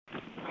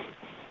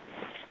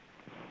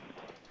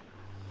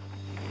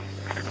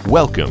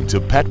Welcome to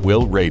Pet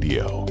Will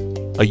Radio,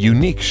 a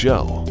unique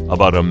show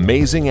about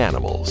amazing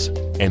animals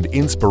and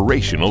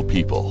inspirational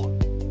people.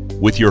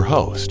 With your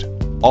host,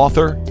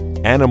 author,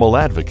 animal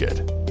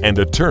advocate, and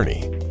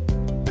attorney,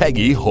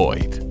 Peggy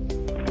Hoyt.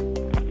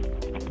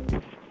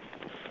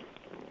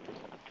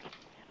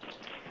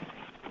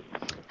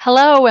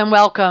 Hello and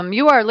welcome.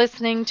 You are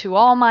listening to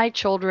All My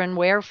Children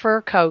Wear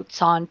Fur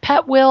Coats on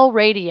Pet Will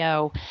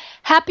Radio.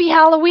 Happy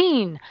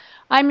Halloween!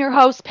 I'm your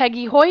host,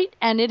 Peggy Hoyt,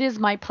 and it is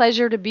my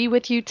pleasure to be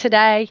with you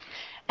today.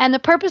 And the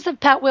purpose of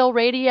Pet Will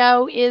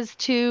Radio is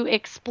to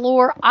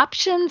explore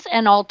options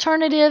and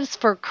alternatives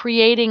for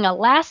creating a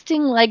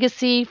lasting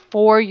legacy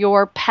for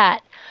your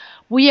pet.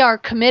 We are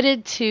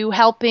committed to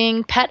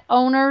helping pet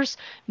owners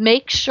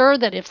make sure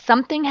that if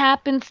something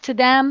happens to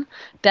them,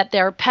 that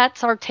their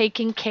pets are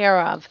taken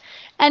care of.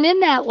 And in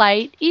that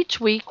light, each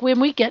week when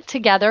we get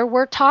together,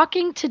 we're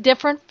talking to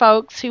different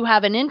folks who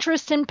have an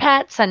interest in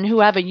pets and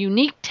who have a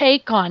unique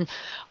take on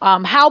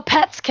how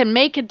pets can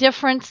make a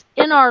difference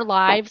in our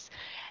lives.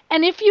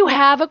 And if you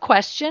have a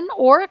question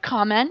or a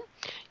comment,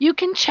 you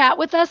can chat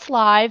with us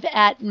live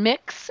at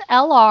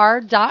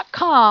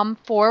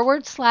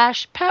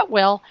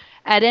mixlr.com/petwill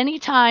at any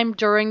time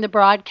during the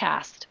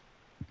broadcast.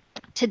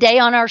 Today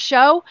on our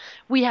show,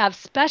 we have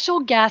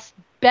special guest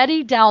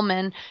Betty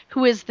Delman,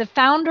 who is the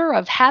founder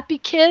of Happy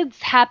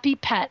Kids, Happy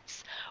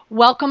Pets.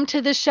 Welcome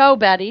to the show,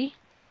 Betty.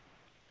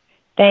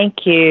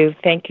 Thank you.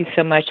 Thank you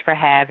so much for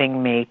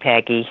having me,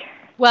 Peggy.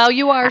 Well,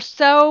 you are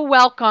so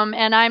welcome,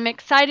 and I'm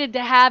excited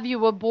to have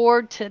you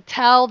aboard to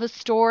tell the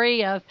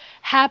story of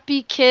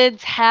Happy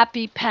Kids,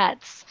 Happy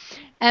Pets.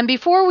 And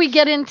before we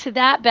get into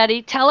that,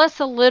 Betty, tell us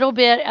a little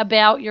bit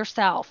about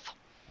yourself.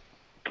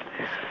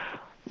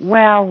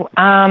 Well,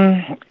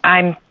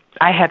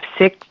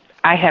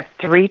 I have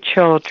three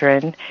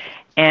children,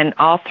 and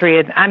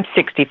I'm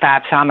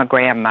 65, so I'm a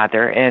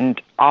grandmother,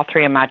 and all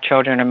three of my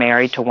children are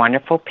married to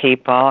wonderful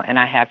people, and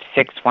I have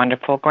 6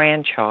 wonderful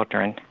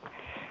grandchildren.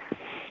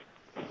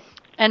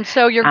 And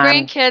so your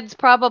grandkids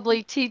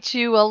probably teach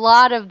you a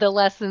lot of the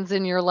lessons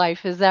in your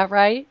life, is that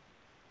right?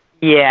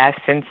 Yes,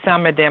 and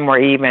some of them were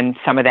even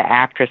some of the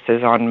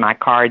actresses on my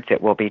cards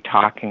that we'll be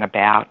talking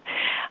about.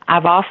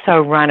 I've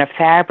also run a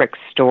fabric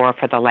store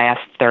for the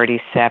last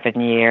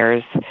 37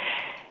 years.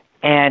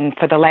 And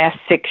for the last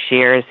 6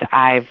 years,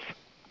 I've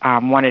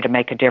wanted to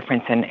make a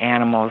difference in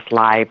animals'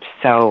 lives.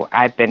 So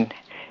I've been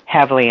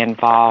heavily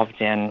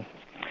involved in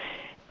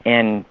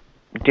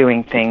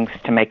doing things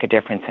to make a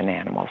difference in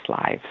animals'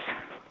 lives.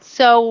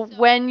 So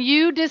when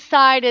you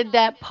decided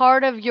that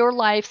part of your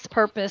life's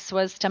purpose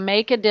was to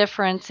make a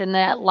difference in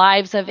the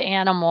lives of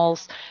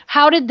animals,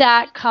 how did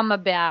that come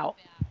about?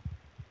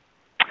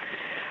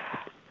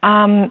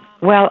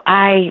 Well,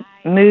 I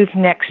moved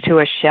next to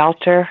a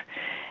shelter,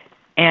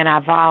 and I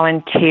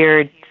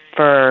volunteered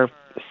for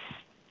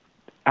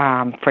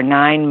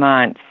 9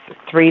 months,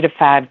 3 to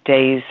 5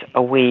 days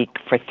a week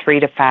for 3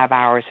 to 5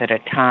 hours at a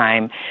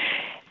time.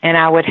 And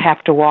I would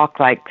have to walk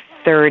like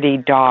 30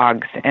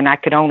 dogs, and I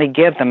could only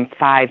give them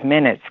 5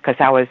 minutes because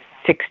I was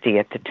 60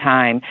 at the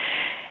time.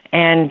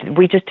 And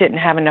we just didn't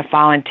have enough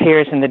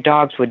volunteers, and the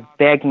dogs would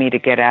beg me to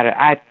get out of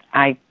it.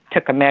 I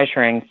took a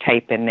measuring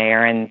tape in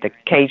there, and the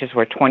cages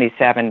were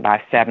 27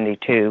 by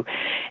 72,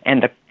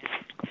 and the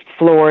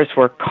floors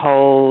were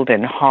cold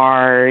and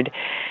hard,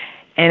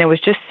 and it was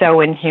just so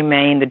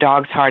inhumane. The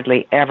dogs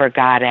hardly ever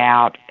got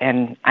out,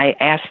 and I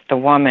asked the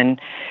woman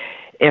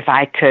if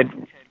I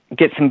could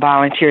get some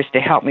volunteers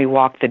to help me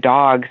walk the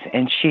dogs,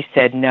 and she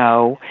said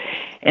no.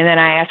 And then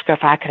I asked her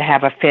if I could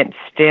have a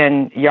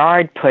fenced-in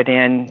yard put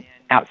in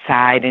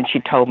outside, and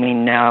she told me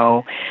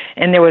no.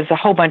 And there was a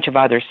whole bunch of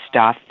other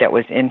stuff that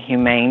was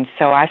inhumane,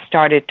 so I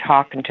started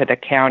talking to the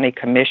county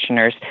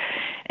commissioners,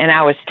 and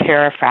I was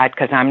terrified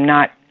because I'm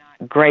not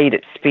great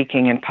at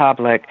speaking in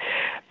public,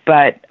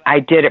 but I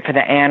did it for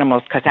the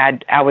animals because I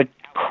would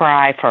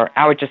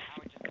just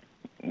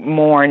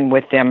mourn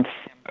with them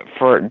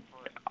for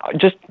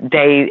just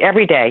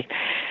every day.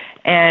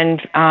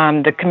 And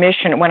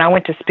when I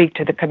went to speak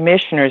to the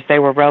commissioners, they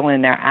were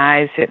rolling their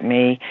eyes at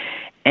me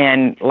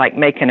and like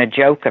making a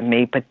joke of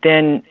me, but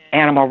then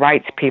animal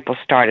rights people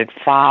started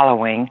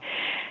following,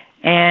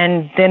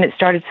 and then it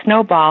started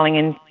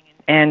snowballing,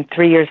 and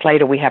 3 years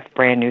later we have a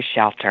brand new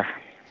shelter.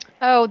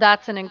 Oh,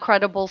 that's an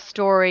incredible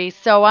story.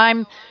 So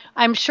I'm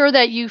sure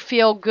that you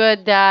feel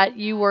good that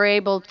you were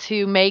able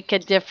to make a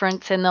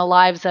difference in the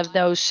lives of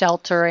those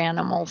shelter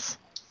animals.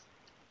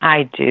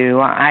 I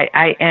do.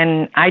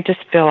 I just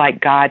feel like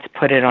God's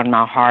put it on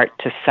my heart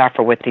to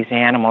suffer with these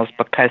animals,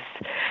 because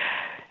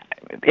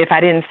if I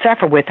didn't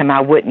suffer with them,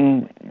 I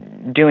wouldn't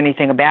do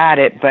anything about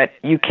it. But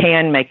you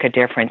can make a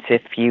difference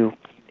if you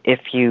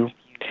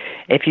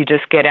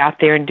just get out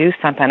there and do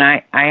something.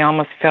 I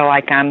almost feel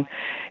like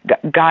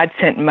God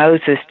sent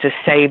Moses to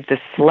save the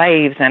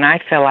slaves, and I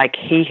feel like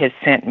he has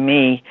sent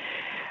me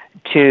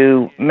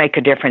to make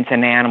a difference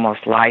in animals'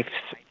 lives.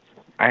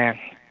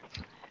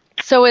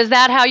 So is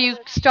that how you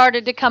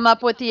started to come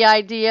up with the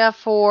idea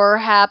for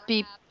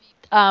Happy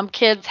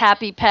Kids,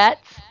 Happy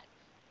Pets?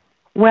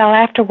 Well,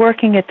 after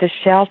working at the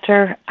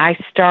shelter, I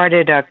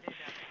started a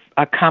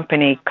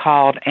company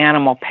called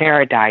Animal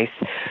Paradise,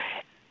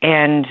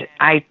 and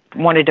I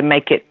wanted to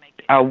make it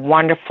a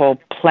wonderful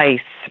place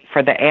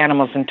for the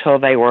animals until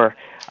they were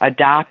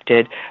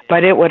adopted,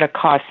 but it would have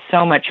cost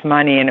so much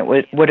money, and it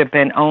would have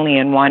been only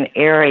in one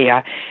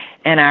area.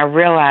 And I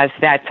realized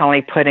that's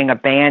only putting a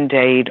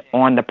Band-Aid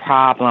on the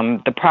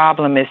problem. The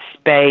problem is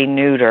spay,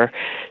 neuter.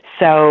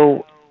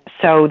 So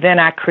then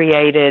I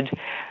created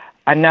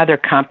another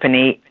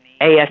company,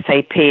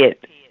 ASAP,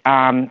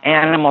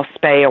 Animal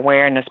Spay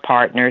Awareness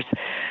Partners.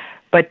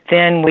 But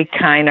then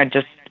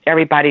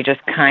everybody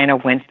just kind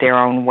of went their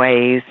own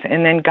ways.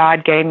 And then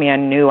God gave me a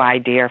new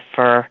idea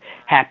for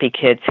Happy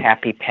Kids,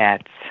 Happy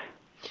Pets.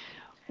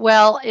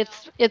 Well,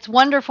 it's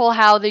wonderful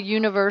how the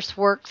universe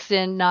works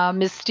in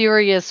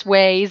mysterious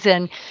ways.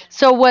 And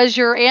so was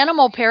your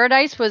Animal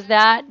Paradise, was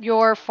that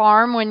your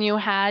farm when you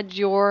had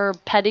your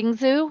petting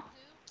zoo?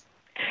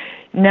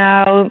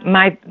 No,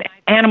 my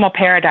Animal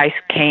Paradise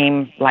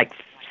came like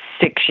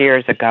 6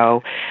 years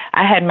ago.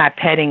 I had my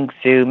petting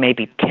zoo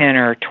maybe 10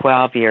 or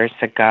 12 years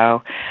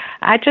ago.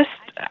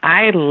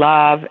 I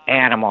love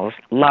animals,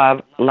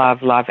 love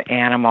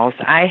animals.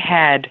 I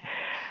had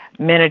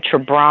miniature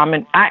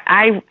Brahmin.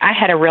 I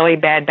had a really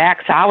bad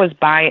back, so I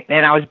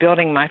was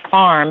building my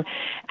farm.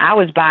 I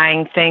was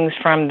buying things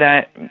from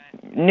the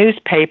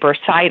newspaper,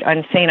 sight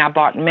unseen. I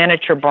bought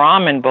miniature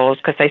Brahmin bulls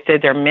because they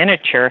said they're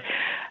miniature,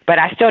 but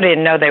I still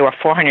didn't know they were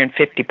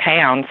 450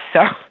 pounds.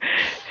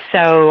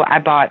 So I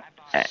bought,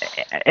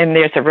 and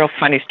there's a real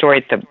funny story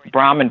at the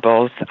Brahmin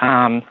bulls.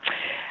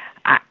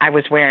 I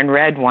was wearing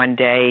red one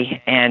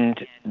day,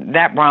 and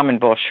that Brahmin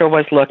bull sure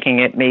was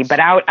looking at me,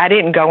 but I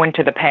didn't go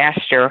into the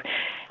pasture.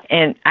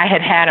 And I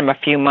had him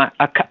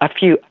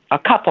a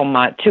couple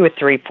months, 2 or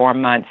 3, 4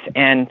 months,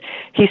 and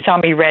he saw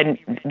me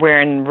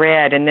wearing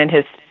red, and then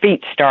his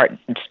feet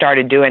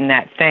started doing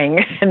that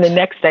thing. And the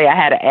next day I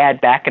had an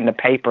ad back in the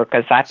paper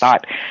because I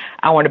thought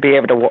I want to be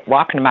able to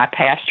walk into my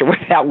pasture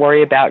without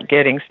worry about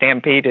getting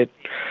stampeded.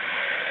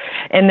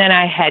 And then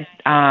I had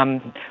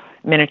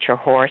miniature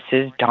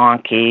horses,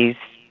 donkeys,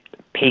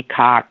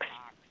 peacocks,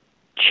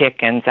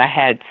 chickens. I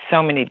had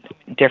so many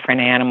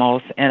different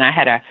animals, and I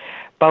had a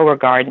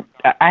Beauregard.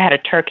 I had a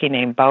turkey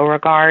named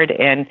Beauregard,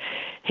 and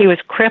he was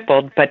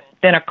crippled, but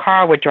then a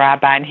car would drive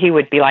by, and he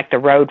would be like the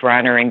road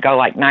runner and go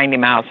like 90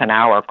 miles an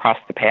hour across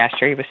the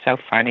pasture. He was so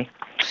funny.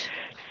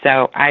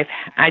 So I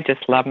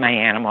just love my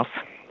animals.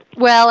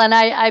 Well, and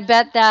I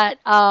bet that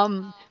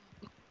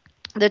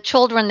the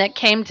children that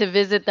came to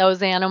visit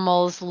those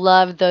animals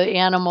loved the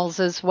animals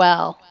as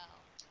well.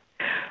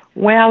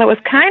 Well, it was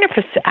kind of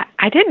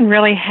I didn't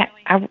really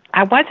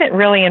I wasn't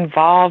really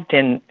involved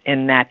in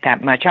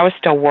that much. I was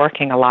still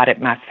working a lot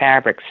at my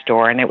fabric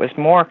store, and it was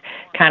more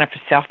kind of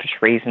for selfish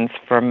reasons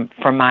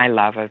for my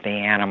love of the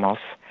animals.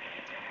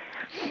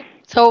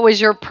 So it was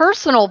your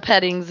personal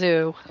petting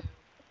zoo.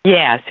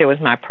 Yes, it was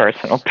my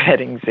personal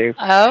petting zoo.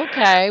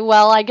 Okay.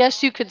 Well, I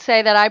guess you could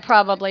say that I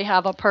probably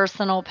have a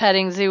personal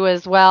petting zoo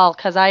as well,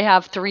 because I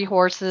have 3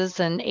 horses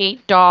and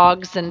 8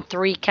 dogs and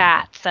 3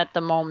 cats at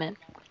the moment.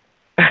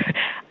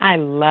 I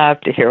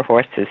love to hear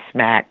horses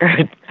smack.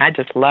 I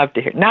just love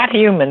to hear, not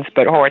humans,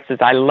 but horses.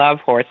 I love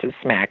horses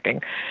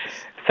smacking.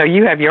 So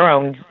you have your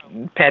own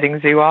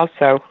petting zoo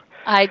also.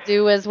 I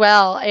do as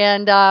well.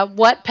 And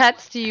what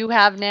pets do you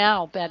have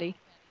now, Betty?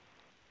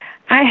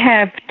 I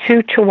have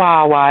 2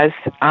 Chihuahuas.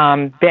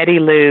 Betty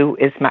Lou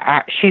is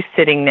she's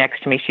sitting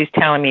next to me. She's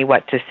telling me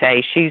what to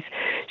say.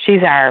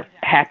 She's our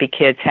Happy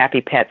Kids, Happy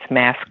Pets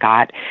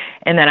mascot.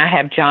 And then I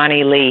have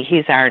Johnny Lee.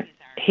 He's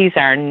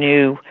our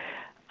new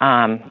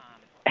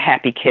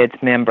Happy Kids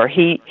member.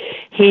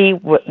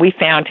 We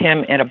found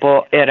him in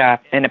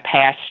a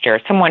pasture.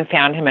 Someone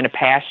found him in a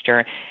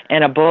pasture,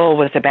 and a bull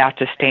was about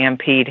to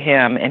stampede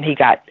him, and he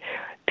got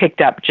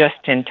picked up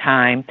just in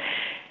time.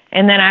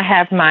 And then I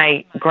have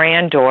my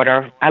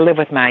granddaughter. I live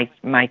with my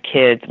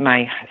kids,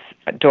 my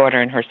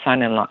daughter and her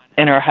son-in-law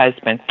and her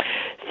husband.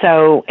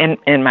 So,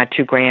 and my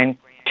two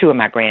of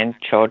my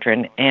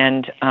grandchildren,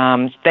 and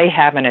they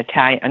have a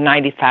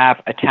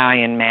 95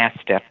 Italian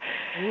Mastiff.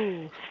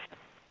 Ooh.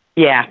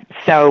 Yeah,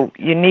 so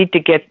you need to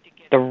get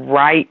the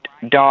right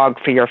dog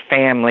for your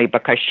family,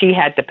 because she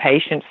had the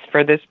patience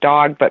for this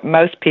dog, but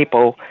most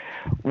people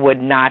would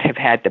not have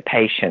had the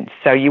patience.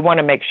 So you want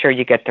to make sure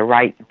you get the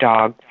right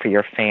dog for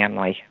your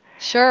family.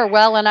 Sure.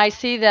 Well, and I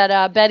see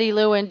that Betty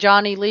Lou and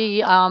Johnny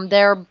Lee,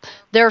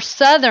 they're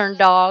Southern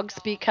dogs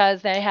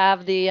because they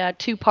have the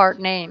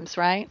 2-part names,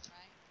 right?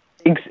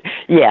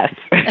 Yes,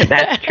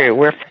 that's true.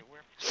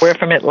 We're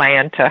from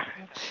Atlanta,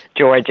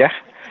 Georgia.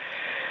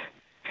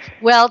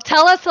 Well,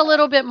 tell us a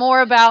little bit more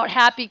about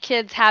Happy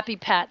Kids, Happy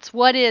Pets.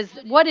 What is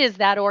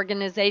that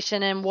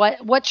organization, and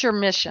what's your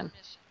mission?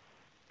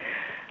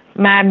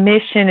 My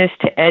mission is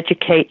to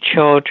educate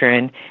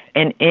children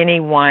and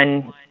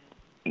anyone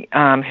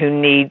who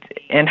needs,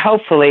 and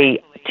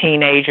hopefully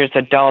teenagers,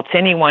 adults,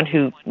 anyone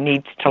who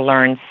needs to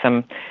learn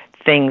some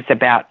things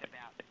about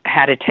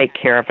how to take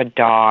care of a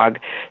dog.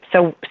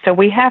 So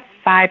we have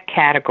 5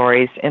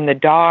 categories, and the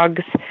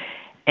dogs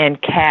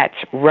and cats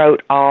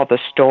wrote all the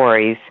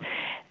stories.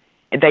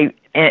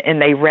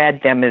 They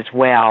read them as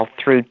well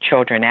through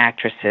children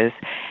actresses.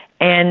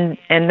 And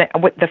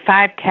the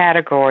 5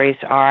 categories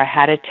are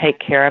how to take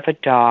care of a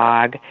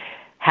dog,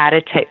 how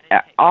to take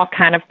all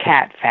kind of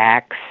cat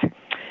facts,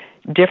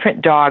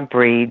 different dog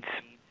breeds,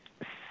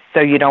 so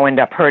you don't end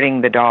up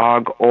hurting the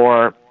dog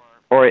or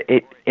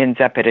it ends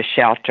up at a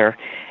shelter,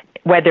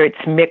 whether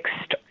it's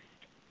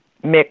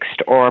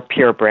mixed or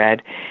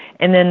purebred.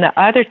 And then the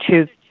other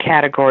 2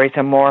 categories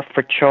are more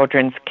for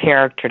children's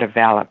character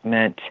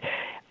development,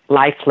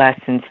 life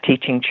lessons,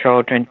 teaching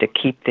children to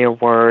keep their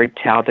word,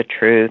 tell the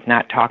truth,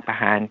 not talk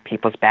behind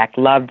people's back,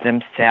 love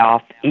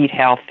themselves, eat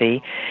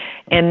healthy,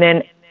 and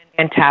then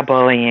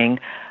anti-bullying.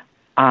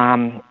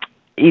 Either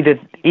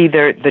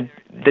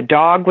the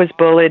dog was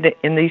bullied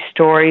in these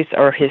stories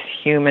or his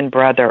human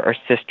brother or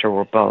sister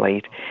were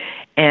bullied.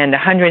 And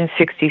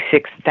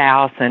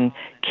 166,000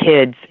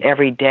 kids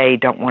every day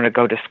don't want to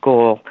go to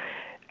school,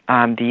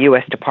 the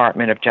U.S.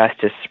 Department of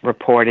Justice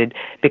reported,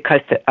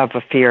 because of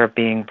a fear of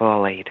being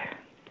bullied.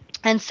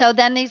 And so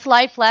then these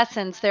life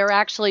lessons, they're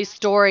actually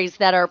stories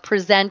that are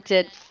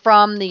presented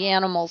from the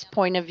animal's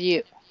point of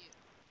view.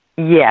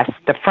 Yes,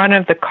 the front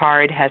of the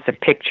card has a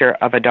picture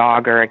of a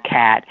dog or a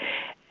cat.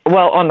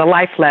 Well, on the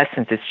life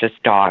lessons, it's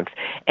just dogs.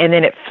 And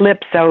then it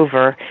flips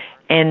over,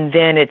 and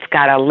then it's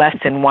got a less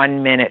than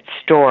 1 minute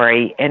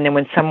story. And then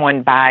when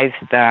someone buys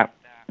the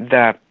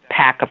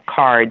pack of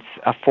cards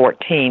of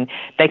 14,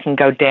 they can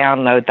go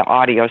download the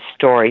audio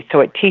story. So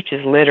it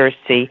teaches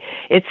literacy.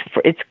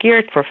 It's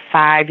geared for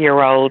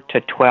 5-year-old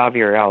to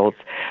 12-year-olds,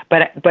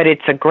 but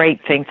it's a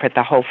great thing for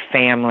the whole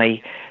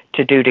family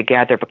to do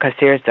together, because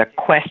there's a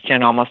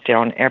question almost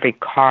on every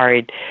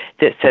card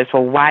that says,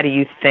 well, why do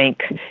you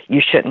think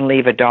you shouldn't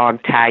leave a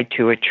dog tied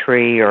to a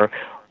tree? Or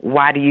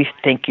why do you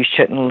think you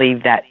shouldn't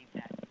leave that?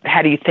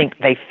 How do you think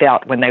they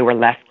felt when they were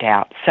left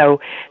out? So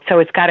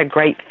it's got a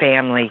great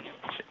family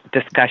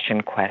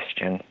discussion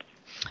question.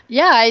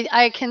 Yeah,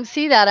 I can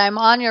see that. I'm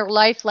on your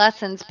life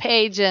lessons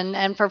page,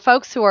 and for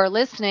folks who are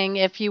listening,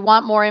 if you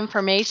want more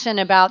information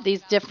about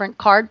these different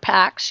card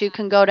packs, you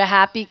can go to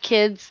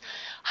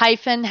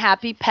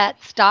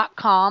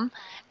happykids-happypets.com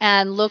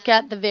and look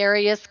at the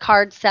various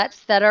card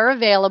sets that are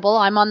available.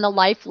 I'm on the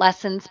life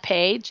lessons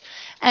page.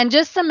 And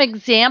just some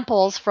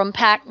examples from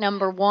pack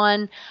number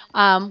 1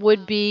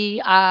 would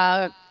be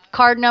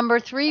card number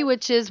 3,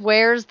 which is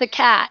Where's the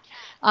Cat?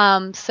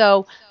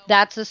 So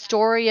that's a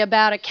story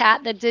about a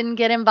cat that didn't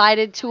get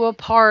invited to a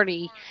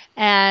party,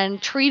 and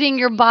treating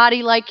your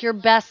body like your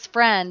best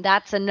friend.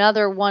 That's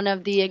another one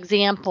of the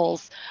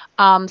examples.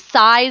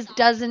 Size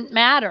doesn't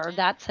matter.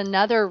 That's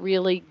another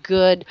really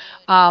good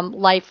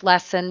life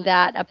lesson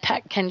that a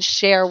pet can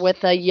share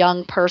with a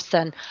young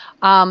person.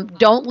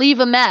 Don't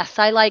leave a mess.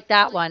 I like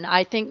that one.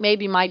 I think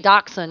maybe my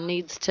dachshund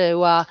needs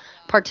to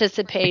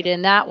participate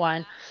in that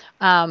one.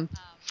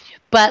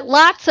 But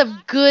lots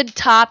of good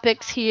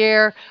topics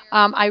here.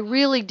 I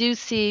really do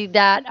see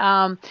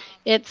that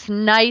it's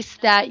nice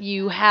that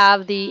you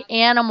have the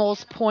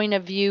animal's point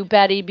of view,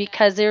 Betty,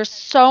 because there's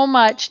so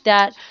much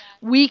that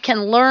we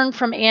can learn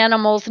from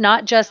animals,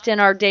 not just in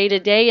our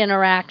day-to-day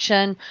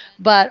interaction,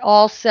 but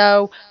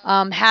also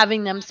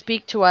having them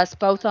speak to us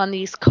both on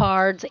these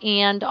cards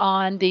and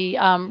on the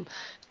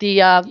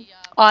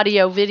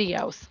audio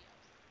videos.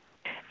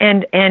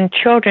 And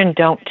children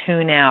don't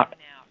tune out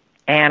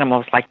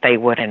animals like they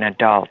would an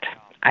adult.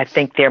 I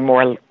think they're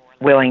more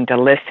willing to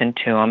listen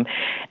to them.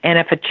 And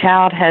if a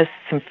child has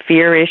some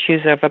fear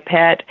issues of a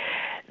pet,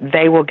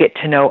 they will get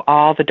to know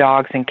all the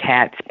dogs and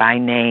cats by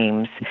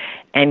names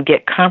and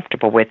get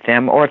comfortable with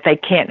them. Or if they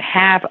can't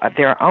have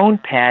their own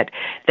pet,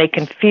 they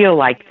can feel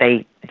like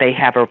they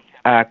have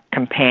a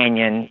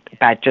companion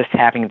by just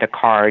having the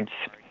cards.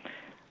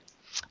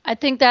 I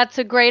think that's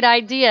a great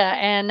idea.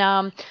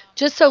 And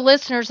just so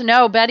listeners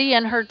know, Betty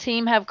and her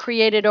team have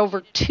created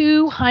over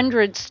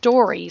 200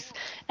 stories.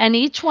 And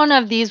each one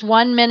of these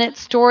 1-minute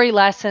story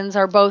lessons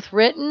are both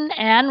written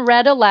and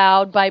read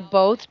aloud by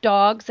both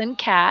dogs and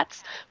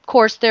cats. Of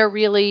course, they're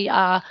really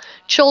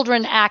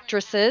children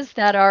actresses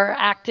that are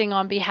acting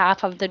on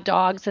behalf of the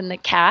dogs and the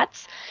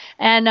cats.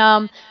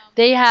 And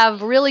they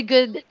have really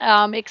good,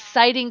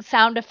 exciting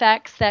sound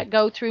effects that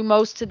go through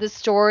most of the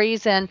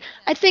stories. And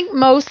I think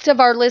most of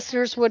our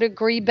listeners would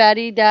agree,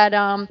 Betty, that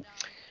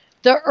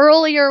the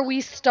earlier we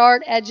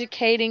start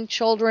educating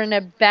children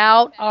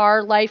about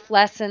our life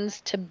lessons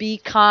to be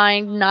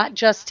kind, not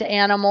just to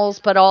animals,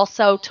 but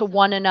also to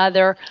one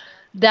another,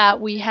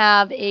 that we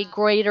have a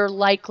greater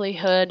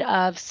likelihood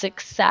of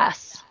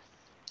success.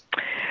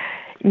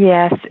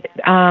 Yes,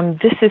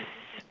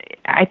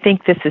 I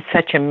think this is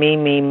such a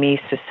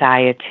me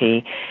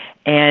society,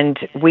 and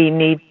we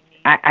need,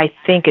 I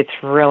think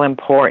it's real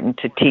important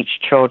to teach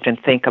children,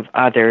 think of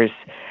others.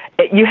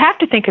 You have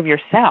to think of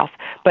yourself,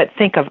 but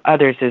think of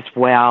others as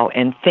well,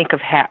 and think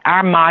of how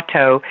our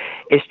motto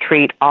is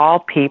treat all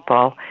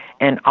people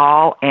and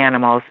all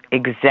animals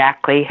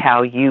exactly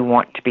how you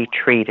want to be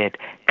treated.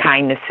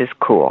 Kindness is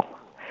cool.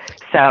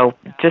 So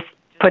just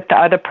put the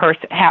other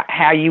person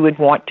how you would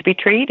want to be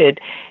treated,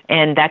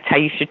 and that's how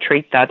you should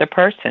treat the other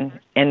person.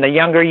 And the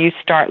younger you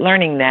start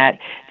learning that,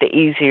 the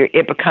easier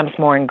it becomes,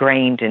 more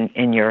ingrained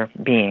in your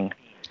being.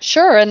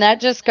 Sure, and that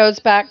just goes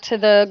back to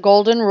the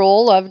golden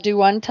rule of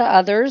do unto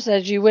others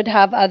as you would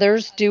have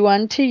others do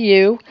unto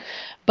you,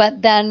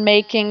 but then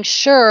making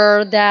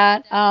sure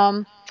that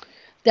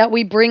that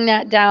we bring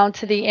that down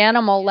to the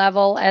animal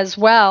level as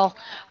well.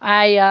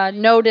 I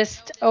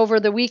noticed over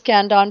the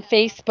weekend on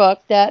Facebook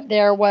that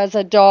there was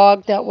a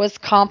dog that was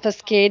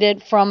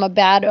confiscated from a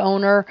bad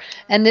owner,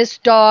 and this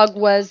dog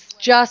was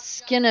just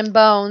skin and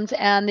bones,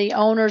 and the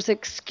owner's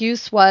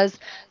excuse was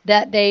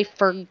that they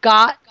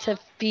forgot to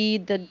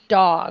feed the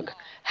dog.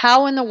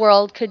 How in the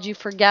world could you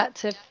forget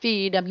to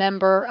feed a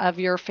member of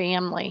your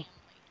family?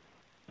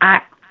 I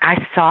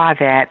saw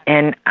that,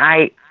 and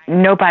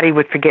nobody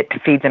would forget to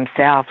feed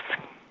themselves.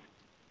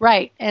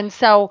 Right. And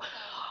so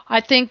I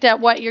think that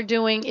what you're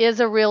doing is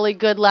a really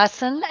good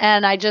lesson.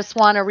 And I just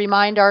want to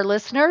remind our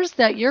listeners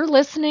that you're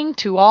listening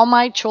to All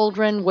My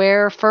Children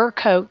Wear Fur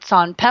Coats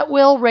on Pet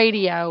Will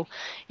Radio.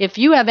 If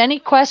you have any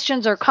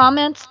questions or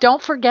comments,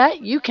 don't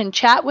forget you can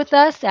chat with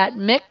us at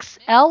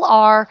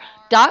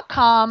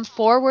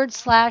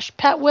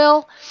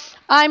mixlr.com/petwill.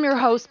 I'm your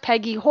host,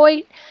 Peggy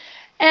Hoyt.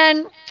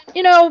 And,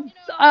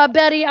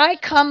 Betty, I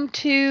come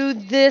to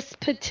this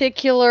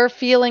particular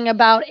feeling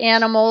about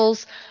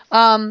animals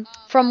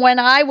from when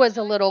I was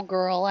a little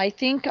girl. I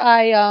think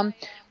I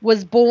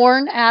was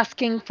born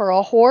asking for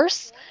a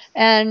horse.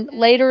 And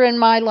later in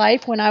my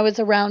life, when I was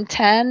around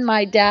 10,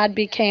 my dad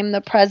became the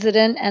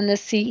president and the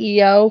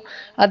CEO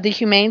of the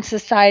Humane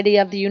Society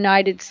of the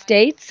United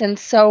States. And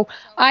so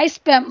I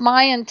spent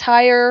my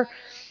entire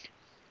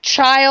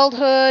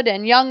childhood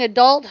and young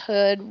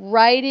adulthood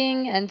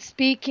writing and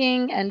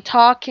speaking and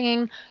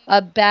talking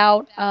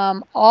about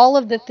all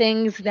of the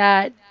things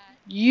that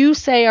you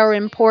say are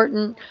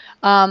important,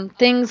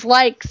 things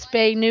like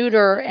spay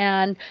neuter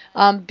and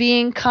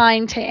being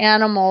kind to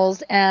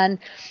animals and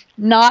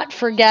not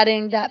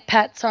forgetting that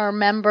pets are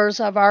members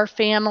of our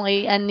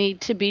family and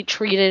need to be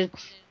treated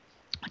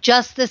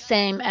just the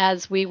same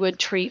as we would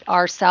treat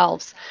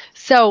ourselves.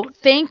 So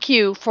thank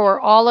you for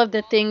all of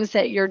the things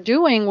that you're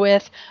doing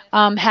with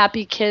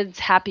Happy Kids,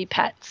 Happy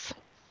Pets.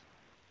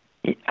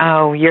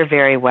 Oh, you're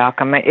very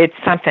welcome. It's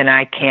something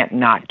I can't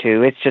not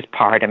do. It's just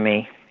part of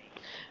me.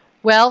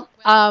 Well,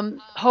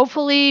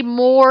 hopefully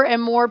more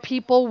and more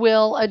people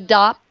will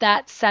adopt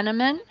that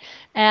sentiment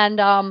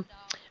and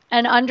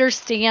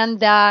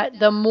understand that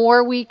the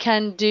more we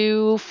can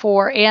do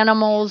for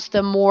animals,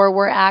 the more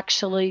we're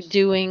actually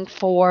doing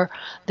for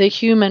the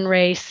human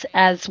race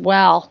as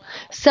well.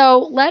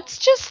 So let's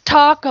just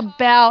talk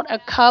about a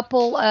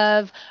couple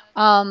of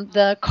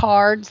the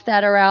cards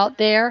that are out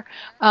there.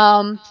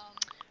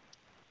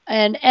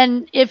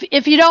 And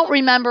if you don't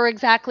remember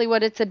exactly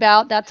what it's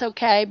about, that's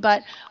okay.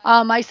 But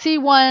I see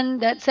one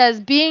that says,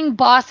 being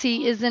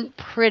bossy isn't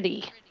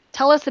pretty.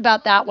 Tell us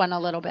about that one a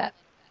little bit.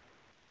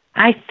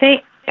 I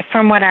think,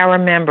 from what I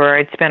remember,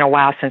 it's been a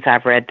while since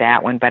I've read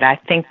that one, but I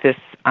think this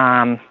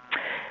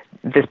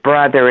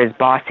brother is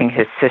bossing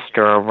his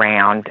sister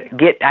around.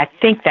 I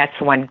think that's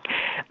the one.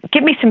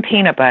 Get me some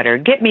peanut butter.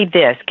 Get me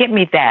this. Get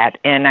me that.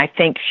 And I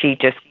think she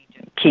just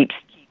keeps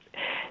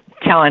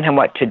telling him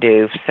what to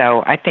do.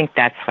 So I think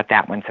that's what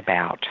that one's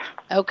about.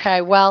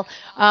 Okay, well,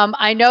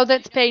 I know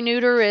that spay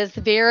neuter is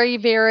very,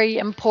 very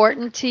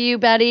important to you,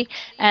 Betty,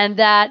 and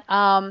that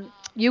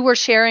you were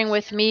sharing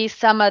with me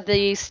some of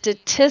the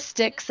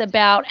statistics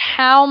about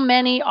how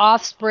many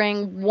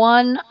offspring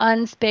one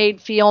unspayed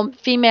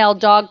female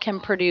dog can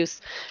produce.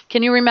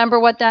 Can you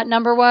remember what that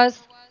number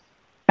was?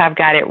 I've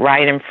got it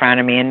right in front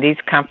of me, and these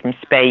come from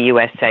Spay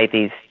USA,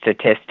 these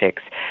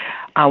statistics.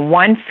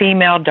 One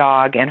female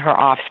dog and her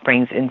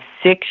offsprings in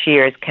 6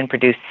 years can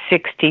produce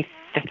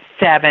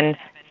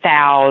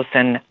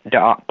 67,000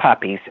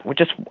 puppies,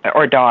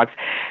 or dogs.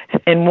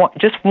 And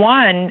just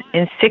one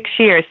in 6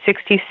 years,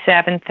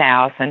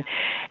 67,000.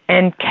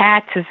 And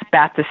cats is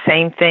about the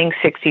same thing,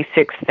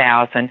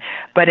 66,000.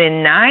 But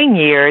in 9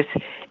 years,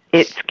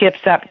 it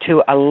skips up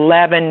to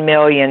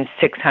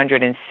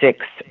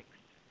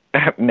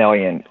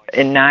 11,606,000.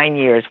 In 9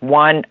 years,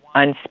 one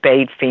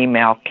unspayed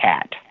female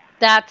cat.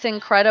 That's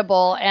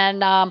incredible.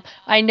 And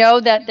I know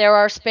that there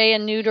are spay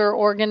and neuter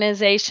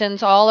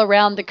organizations all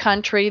around the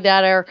country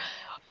that are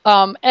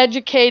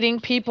educating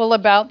people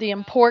about the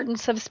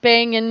importance of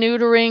spaying and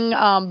neutering.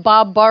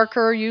 Bob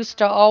Barker used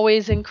to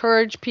always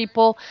encourage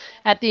people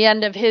at the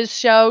end of his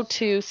show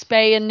to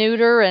spay and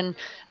neuter. And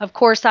of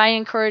course, I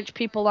encourage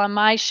people on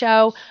my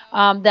show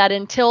that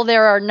until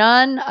there are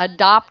none,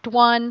 adopt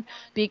one,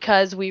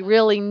 because we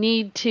really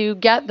need to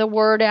get the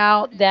word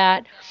out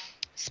that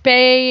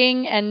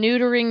spaying and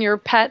neutering your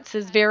pets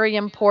is very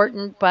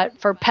important, but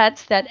for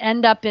pets that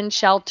end up in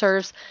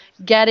shelters,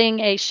 getting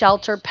a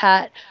shelter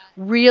pet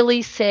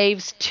really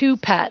saves two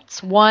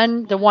pets.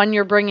 One, the one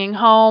you're bringing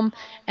home,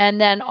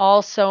 and then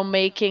also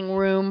making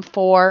room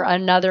for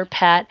another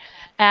pet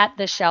at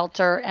the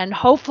shelter. And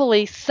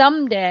hopefully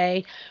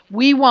someday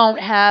we won't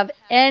have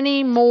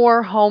any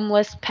more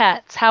homeless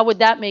pets. How would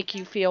that make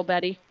you feel,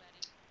 Betty?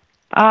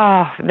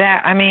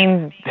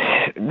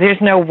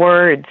 There's no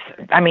words.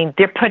 I mean,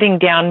 they're putting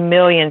down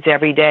millions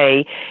every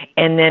day,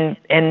 and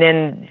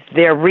then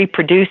they're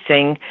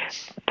reproducing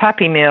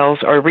puppy mills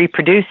or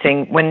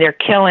reproducing when they're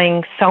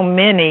killing so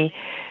many,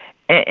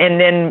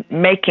 and then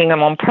making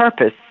them on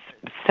purpose.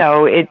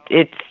 So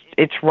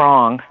it's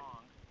wrong.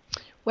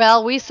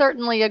 Well, we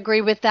certainly agree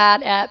with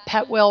that at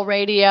Pet Will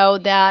Radio,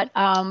 that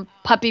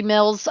puppy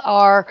mills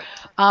are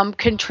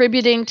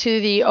contributing to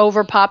the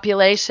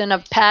overpopulation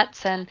of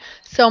pets, and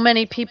so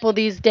many people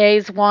these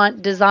days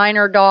want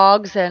designer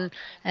dogs, and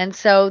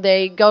so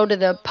they go to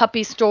the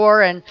puppy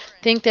store and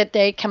think that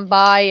they can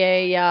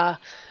buy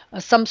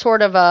some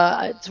sort of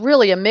it's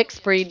really a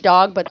mixed breed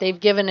dog, but they've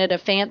given it a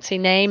fancy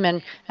name,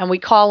 and we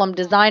call them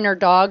designer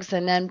dogs,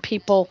 and then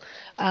people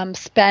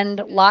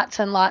spend lots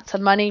and lots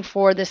of money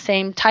for the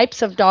same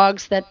types of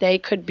dogs that they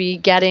could be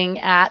getting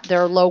at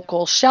their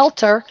local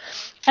shelter.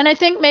 And I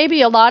think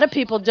maybe a lot of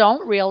people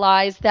don't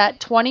realize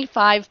that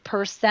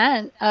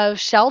 25% of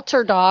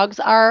shelter dogs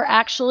are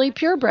actually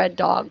purebred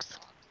dogs.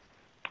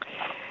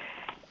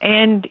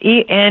 And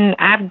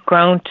I've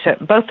grown to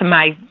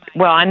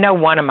I know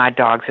one of my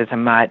dogs is a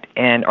mutt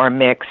or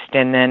mixed,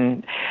 and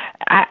then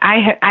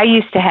I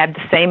used to have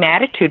the same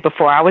attitude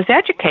before I was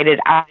educated.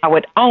 I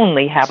would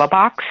only have a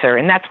boxer,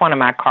 and that's one of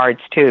my cards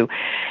too.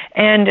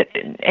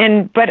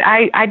 But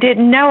I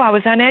didn't know, I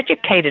was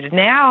uneducated.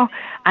 Now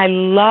I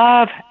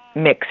love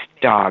mixed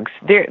dogs.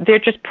 They're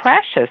just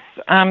precious.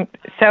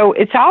 So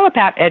it's all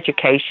about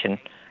education.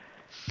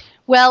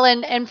 Well,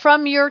 and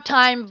from your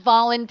time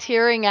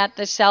volunteering at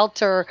the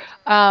shelter,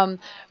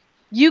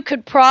 you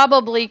could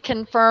probably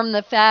confirm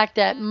the fact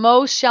that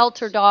most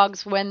shelter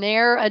dogs, when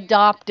they're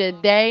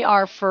adopted, they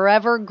are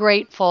forever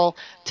grateful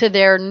to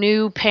their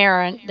new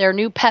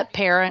pet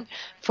parent,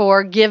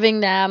 for giving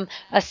them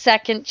a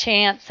second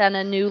chance and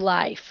a new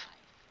life.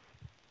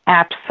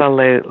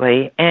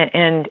 Absolutely.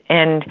 And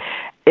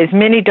as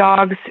many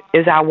dogs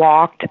as I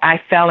walked,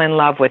 I fell in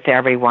love with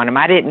every one of them.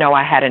 I didn't know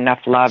I had enough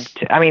love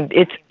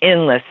it's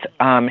endless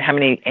how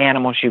many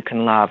animals you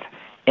can love.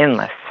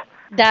 Endless.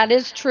 That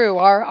is true.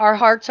 Our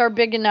hearts are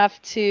big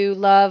enough to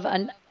love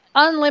an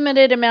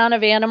unlimited amount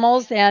of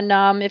animals.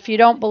 And if you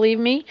don't believe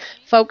me,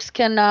 folks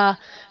can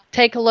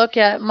take a look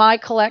at my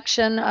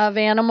collection of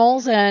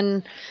animals.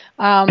 And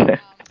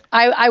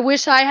I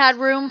wish I had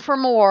room for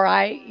more.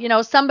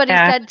 Somebody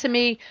said to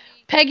me,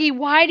 Peggy,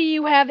 why do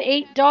you have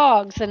 8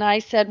 dogs? And I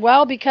said,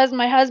 well, because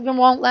my husband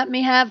won't let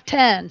me have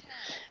 10.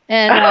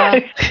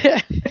 And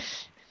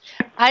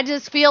I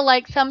just feel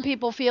like some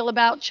people feel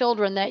about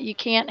children, that you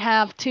can't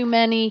have too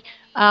many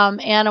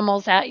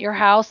animals at your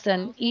house,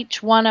 and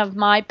each one of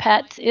my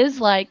pets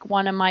is like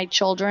one of my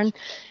children,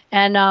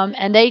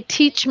 and they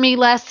teach me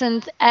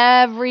lessons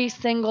every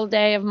single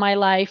day of my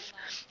life,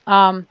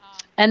 and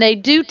they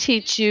do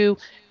teach you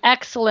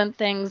excellent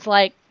things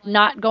like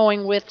not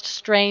going with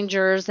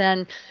strangers,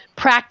 and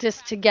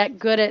practice to get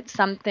good at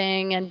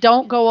something, and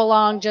don't go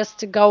along just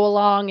to go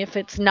along if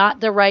it's not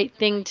the right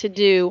thing to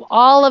do.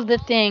 All of the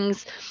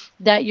things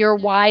that your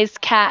wise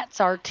cats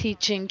are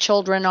teaching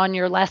children on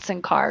your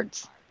lesson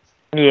cards.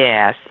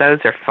 Yes, those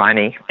are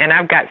funny. And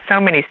I've got so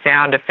many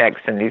sound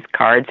effects in these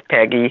cards,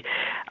 Peggy.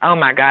 Oh,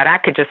 my God, I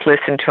could just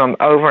listen to them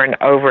over and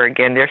over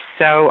again. The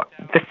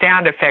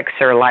sound effects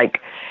are like,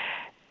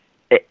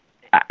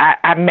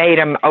 I made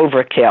them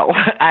overkill.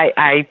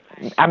 I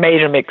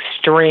made them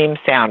extreme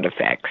sound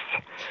effects.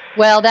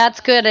 Well, that's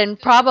good, and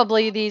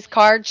probably these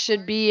cards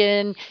should be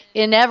in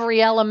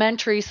every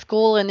elementary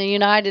school in the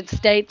United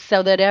States,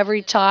 so that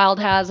every child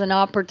has an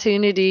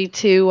opportunity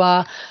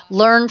to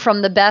learn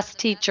from the best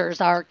teachers,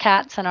 our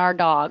cats and our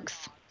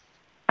dogs.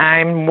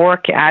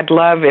 I'd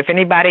love, if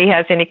anybody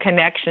has any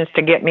connections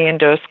to get me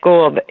into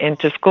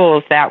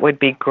schools, that would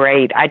be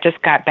great. I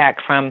just got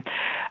back from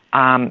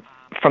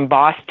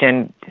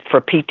Boston for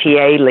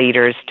PTA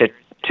leaders to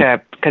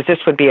because this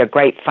would be a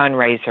great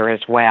fundraiser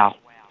as well.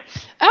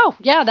 Oh,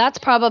 yeah, that's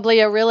probably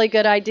a really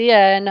good idea.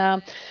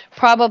 And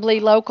probably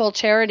local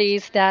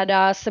charities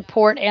that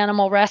support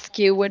animal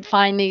rescue would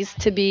find these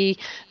to be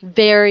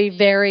very,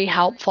 very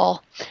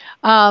helpful.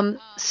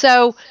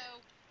 So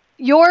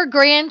your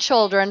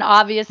grandchildren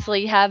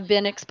obviously have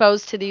been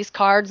exposed to these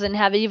cards and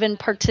have even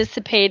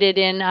participated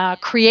in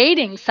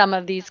creating some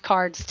of these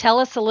cards. Tell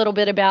us a little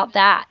bit about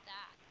that.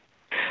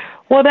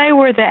 Well, they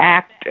were the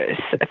actors.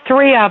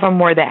 3 of them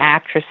were the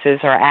actresses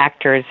or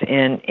actors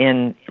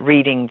in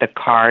reading the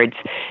cards.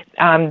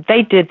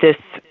 They did this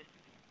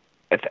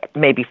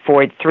maybe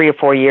 3 or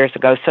 4 years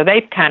ago, so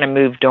they've kind of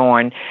moved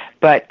on.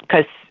 But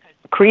because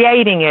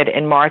creating it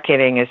and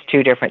marketing is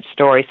 2 different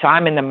stories, so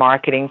I'm in the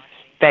marketing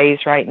phase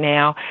right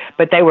now.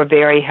 But they were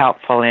very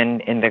helpful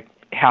in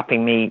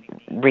helping me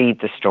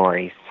read the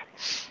stories.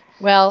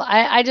 Well,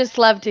 I just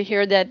love to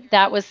hear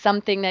that was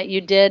something that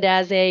you did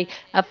as a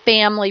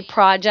family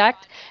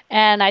project.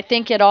 And I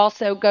think it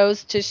also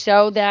goes to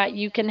show that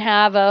you can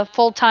have a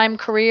full-time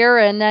career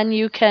and then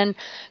you can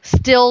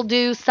still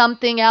do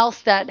something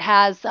else that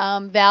has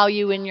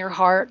value in your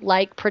heart,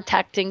 like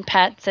protecting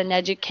pets and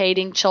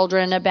educating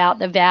children about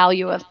the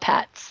value of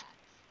pets.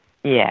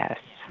 Yes.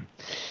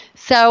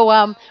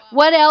 So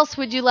what else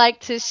would you like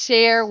to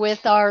share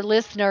with our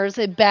listeners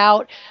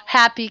about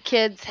Happy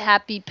Kids,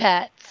 Happy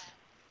Pets?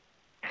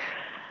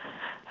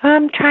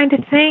 I'm trying to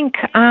think.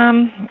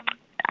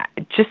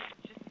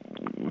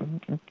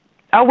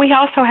 We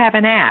also have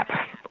an app.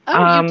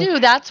 Oh, you do?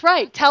 That's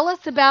right. Tell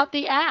us about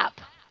the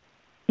app.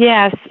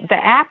 Yes, the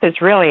app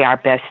is really our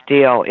best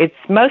deal. It's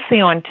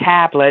mostly on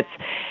tablets,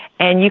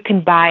 and you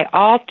can buy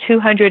all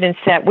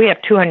 207. We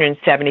have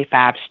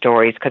 275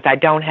 stories because I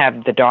don't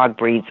have the dog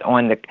breeds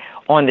on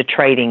the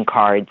trading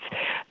cards,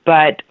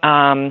 but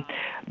the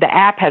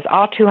app has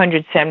all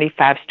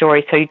 275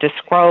 stories, so you just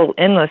scroll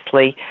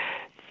endlessly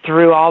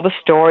through all the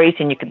stories,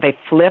 and they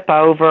flip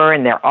over,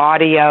 and they're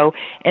audio,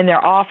 and they're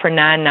all for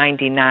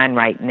 $9.99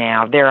 right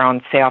now. They're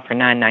on sale for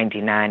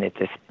 $9.99 at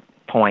this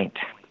point.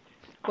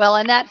 Well,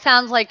 and that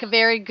sounds like a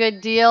very good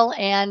deal,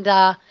 and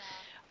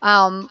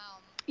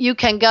you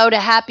can go to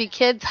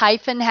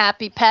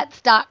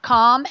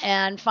happykids-happypets.com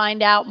and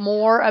find out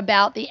more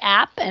about the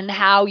app and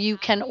how you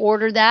can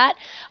order that.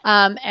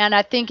 And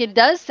I think it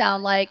does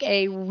sound like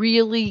a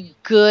really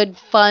good,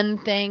 fun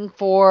thing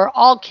for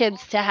all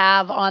kids to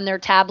have on their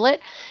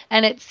tablet.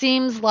 And it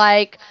seems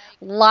like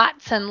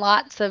lots and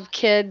lots of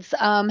kids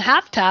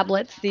have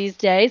tablets these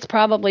days.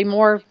 Probably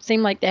more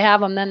seem like they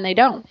have them than they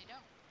don't.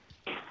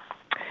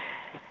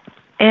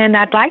 And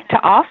I'd like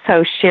to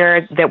also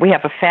share that we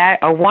have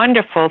a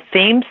wonderful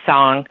theme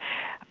song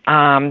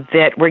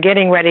that we're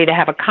getting ready to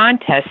have a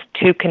contest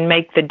to can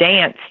make the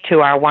dance to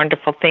our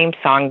wonderful theme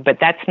song, but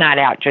that's not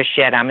out just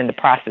yet. I'm in the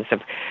process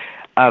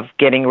of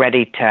getting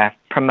ready to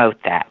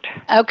promote that.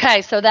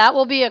 Okay, so that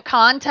will be a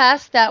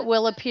contest that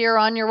will appear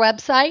on your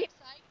website?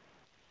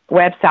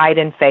 Website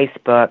and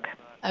Facebook.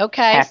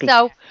 Okay,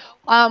 so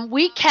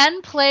we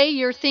can play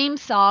your theme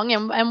song,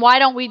 and why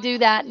don't we do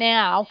that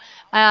now?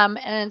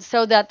 And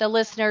so that the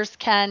listeners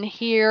can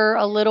hear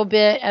a little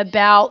bit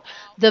about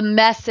the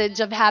message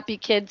of Happy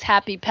Kids,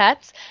 Happy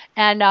Pets.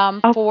 And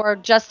for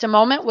just a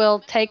moment,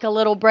 we'll take a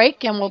little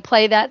break and we'll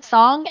play that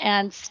song.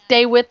 And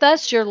stay with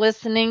us. You're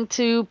listening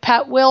to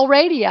Pet Will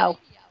Radio.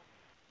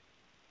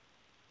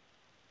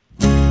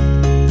 Happy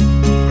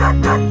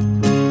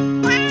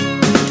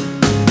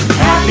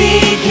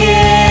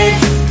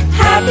kids,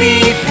 happy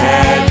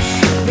pets.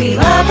 We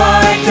love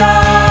our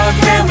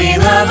dogs and we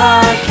love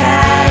our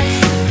cats.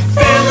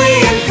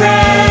 Family and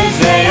friends,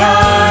 they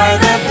are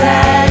the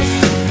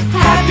best.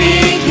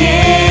 Happy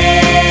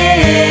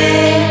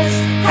kids,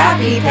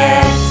 happy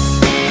pets.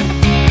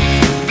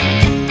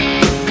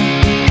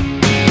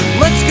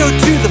 Let's go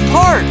to the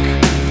park.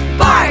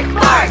 Bark,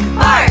 bark,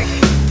 bark.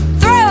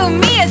 Throw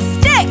me a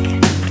stick.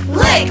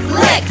 Lick,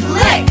 lick,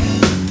 lick.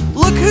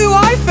 Look who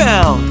I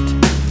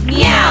found.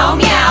 Meow,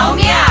 meow,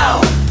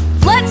 meow.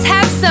 Let's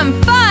have some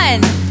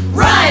fun.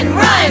 Run,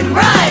 run,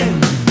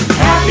 run.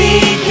 Happy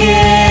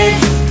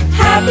kids,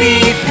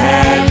 happy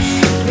pets.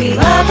 We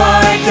love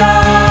our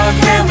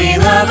dogs and we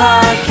love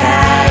our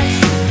cats.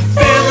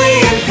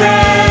 Family and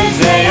friends,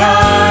 they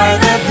are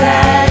the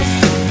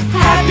best.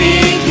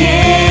 Happy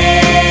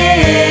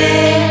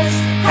kids,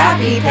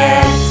 happy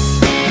pets.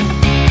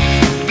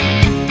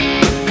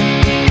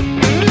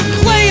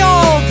 Play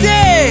all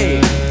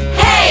day.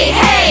 Hey,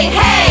 hey,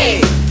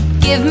 hey.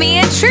 Give me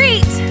a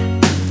treat.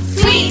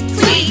 Tweet,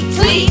 tweet,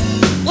 tweet.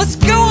 Let's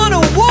go on a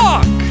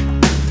walk.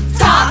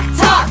 Talk,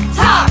 talk,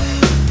 talk.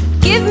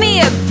 Give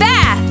me a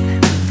bath.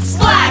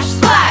 Splash,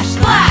 splash,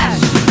 splash.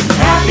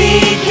 Happy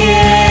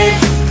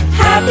kids,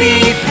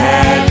 happy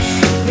pets.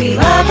 We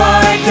love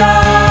our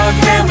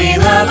dogs and we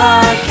love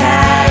our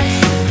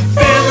cats.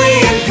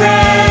 Family and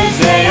friends,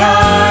 they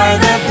are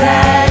the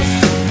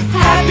best.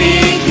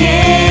 Happy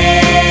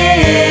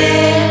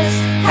kids,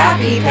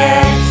 happy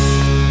pets.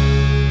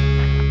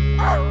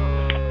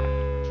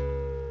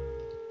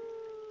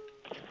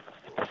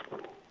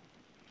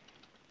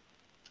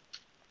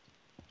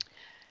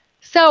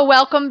 So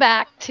welcome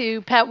back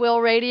to Pet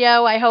Will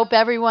Radio. I hope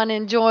everyone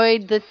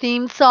enjoyed the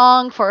theme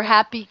song for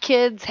Happy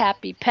Kids,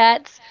 Happy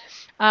Pets.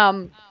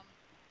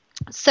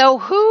 So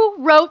who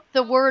wrote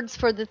the words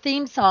for the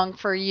theme song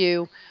for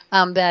you,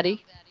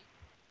 Betty?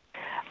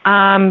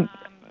 I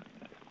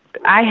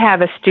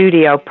have a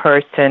studio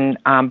person,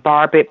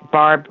 Barbie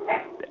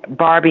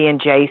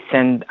and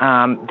Jason,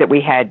 that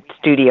we had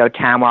studio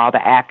time where all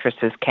the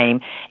actresses came,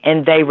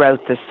 and they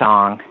wrote the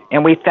song,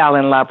 and we fell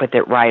in love with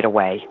it right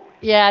away.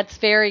 Yeah, it's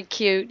very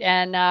cute,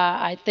 and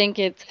I think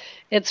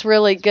it's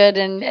really good,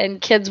 and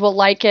kids will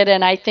like it.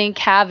 And I think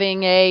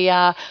having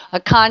a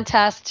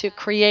contest to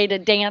create a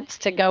dance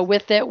to go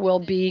with it will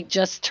be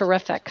just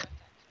terrific.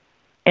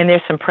 And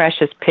there's some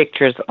precious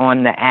pictures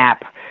on the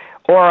app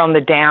Or on the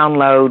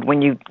download,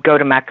 when you go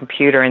to my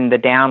computer in the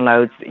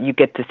downloads, you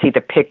get to see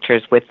the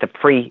pictures with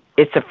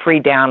it's a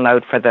free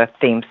download for the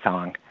theme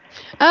song.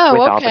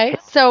 Oh, okay.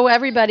 So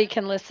everybody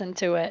can listen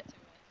to it.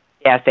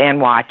 Yes,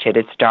 and watch it.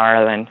 It's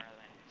darling.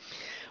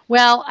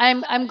 Well,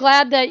 I'm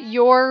glad that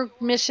your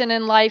mission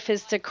in life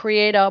is to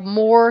create a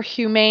more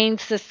humane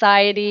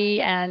society,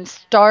 and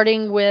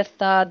starting with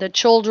the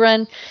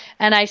children.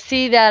 And I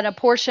see that a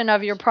portion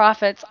of your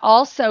profits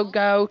also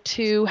go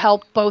to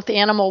help both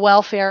animal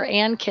welfare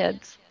and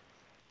kids.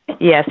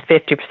 Yes,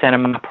 50%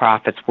 of my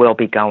profits will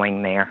be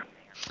going there.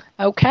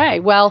 Okay,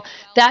 well,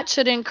 that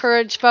should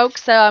encourage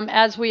folks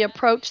as we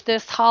approach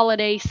this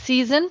holiday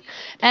season.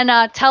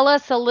 And tell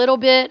us a little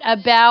bit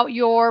about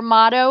your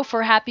motto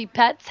for Happy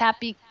Pets,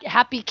 Happy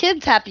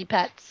Kids, Happy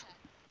Pets.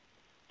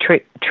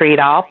 Treat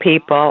all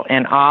people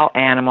and all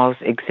animals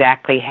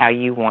exactly how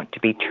you want to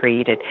be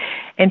treated.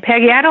 And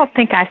Peggy, I don't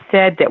think I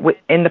said that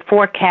in the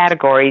 4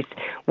 categories,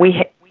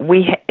 we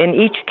in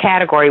each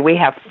category we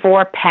have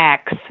 4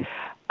 packs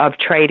of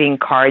trading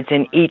cards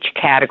in each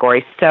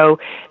category. So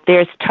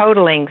there's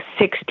totaling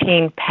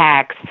 16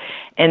 packs,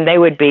 and they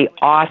would be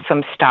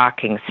awesome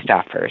stocking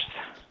stuffers.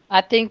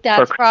 I think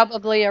that's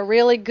probably a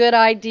really good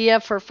idea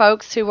for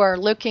folks who are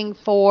looking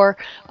for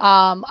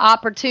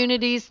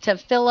opportunities to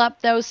fill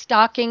up those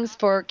stockings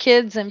for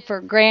kids and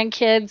for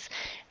grandkids,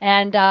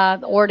 and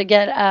or to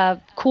get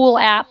a cool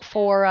app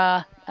for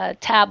a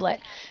tablet.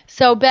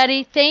 So,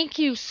 Betty, thank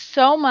you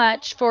so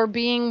much for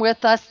being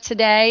with us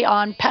today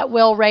on Pet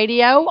Will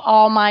Radio.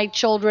 All My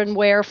Children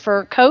Wear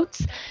Fur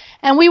Coats.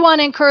 And we want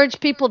to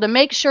encourage people to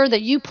make sure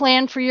that you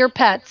plan for your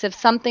pets. If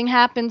something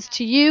happens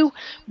to you,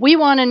 we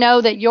want to know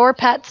that your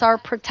pets are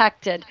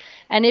protected.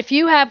 And if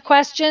you have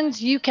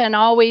questions, you can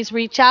always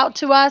reach out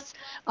to us.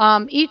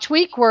 Each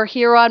week, we're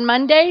here on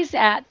Mondays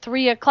at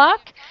 3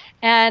 o'clock.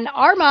 And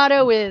our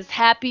motto is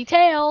Happy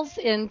Tails.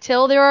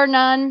 Until there are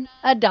none,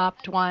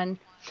 adopt one.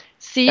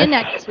 See you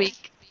next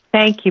week.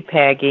 Thank you,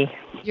 Peggy.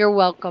 You're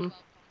welcome.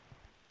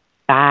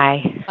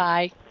 Bye.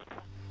 Bye.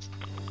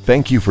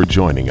 Thank you for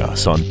joining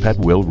us on Pet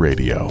Will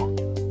Radio.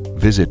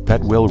 Visit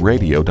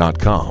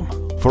petwillradio.com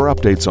for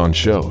updates on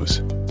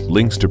shows,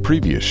 links to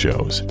previous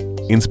shows,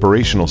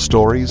 inspirational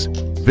stories,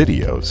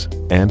 videos,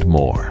 and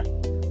more.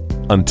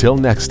 Until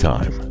next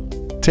time,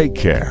 take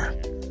care.